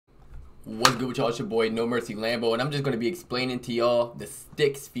What's good with y'all? It's your boy NoMercyLambo, and I'm just going to be explaining to y'all the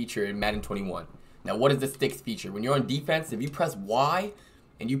sticks feature in Madden 21. Now, what is the sticks feature? When you're on defense, if you press Y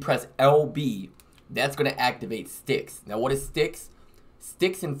and you press LB, that's going to activate sticks. Now, what is sticks?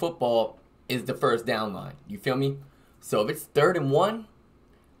 Sticks in football is the first down line. You feel me? So if it's 3rd and 1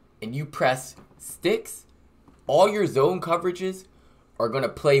 and you press sticks, all your zone coverages are going to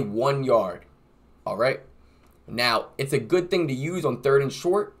play 1 yard. All right? Now, it's a good thing to use on 3rd and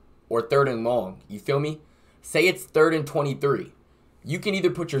short or 3rd and long. You feel me? Say it's 3rd and 23. You can either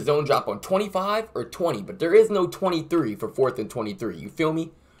put your zone drop on 25 or 20, but there is no 23 for 4th and 23. You feel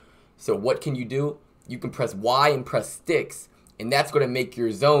me? So what can you do? You can press Y and press sticks, and that's going to make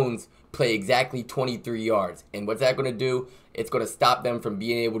your zones play exactly 23 yards. And what's that going to do? It's going to stop them from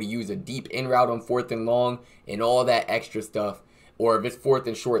being able to use a deep in route on 4th and long and all that extra stuff. Or if it's 4th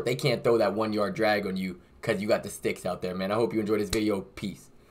and short, they can't throw that 1 yard drag on you because you got the sticks out there, man. I hope you enjoyed this video. Peace.